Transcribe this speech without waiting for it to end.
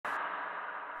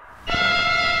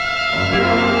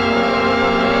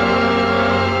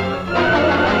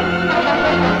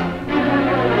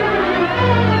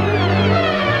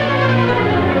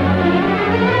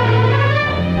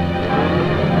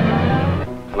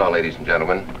Hello, ladies and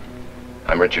gentlemen.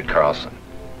 I'm Richard Carlson.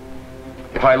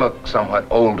 If I look somewhat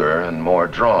older and more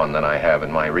drawn than I have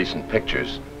in my recent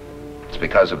pictures, it's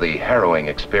because of the harrowing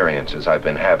experiences I've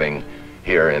been having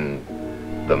here in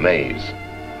The Maze.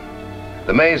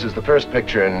 The Maze is the first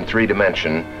picture in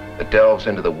 3D that delves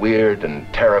into the weird and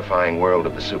terrifying world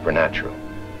of the supernatural.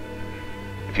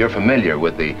 If you're familiar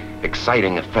with the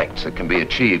exciting effects that can be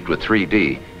achieved with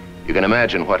 3D, you can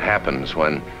imagine what happens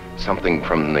when something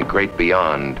from the great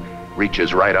beyond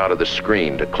reaches right out of the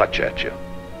screen to clutch at you.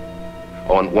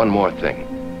 Oh, and one more thing.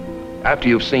 After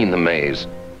you've seen The Maze,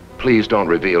 please don't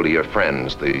reveal to your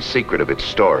friends the secret of its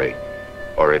story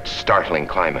or its startling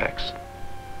climax.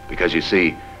 Because you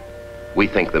see, we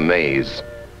think The Maze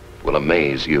will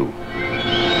amaze you.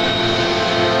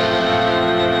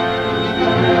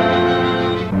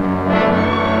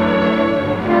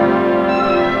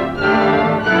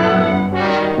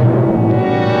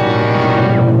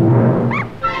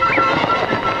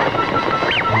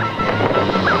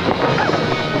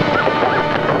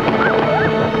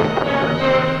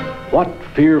 What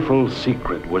fearful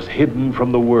secret was hidden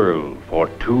from the world for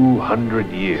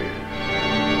 200 years?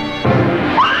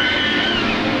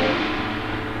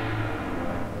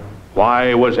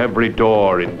 Why was every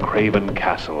door in Craven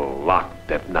Castle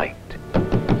locked at night?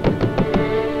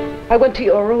 I went to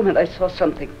your room and I saw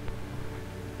something.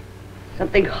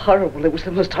 Something horrible. It was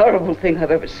the most horrible thing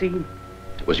I've ever seen.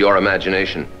 It was your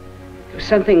imagination. It was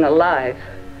something alive.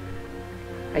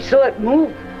 I saw it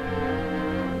move.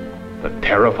 The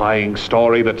terrifying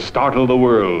story that startled the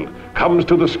world comes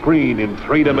to the screen in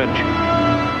 3 dimensions.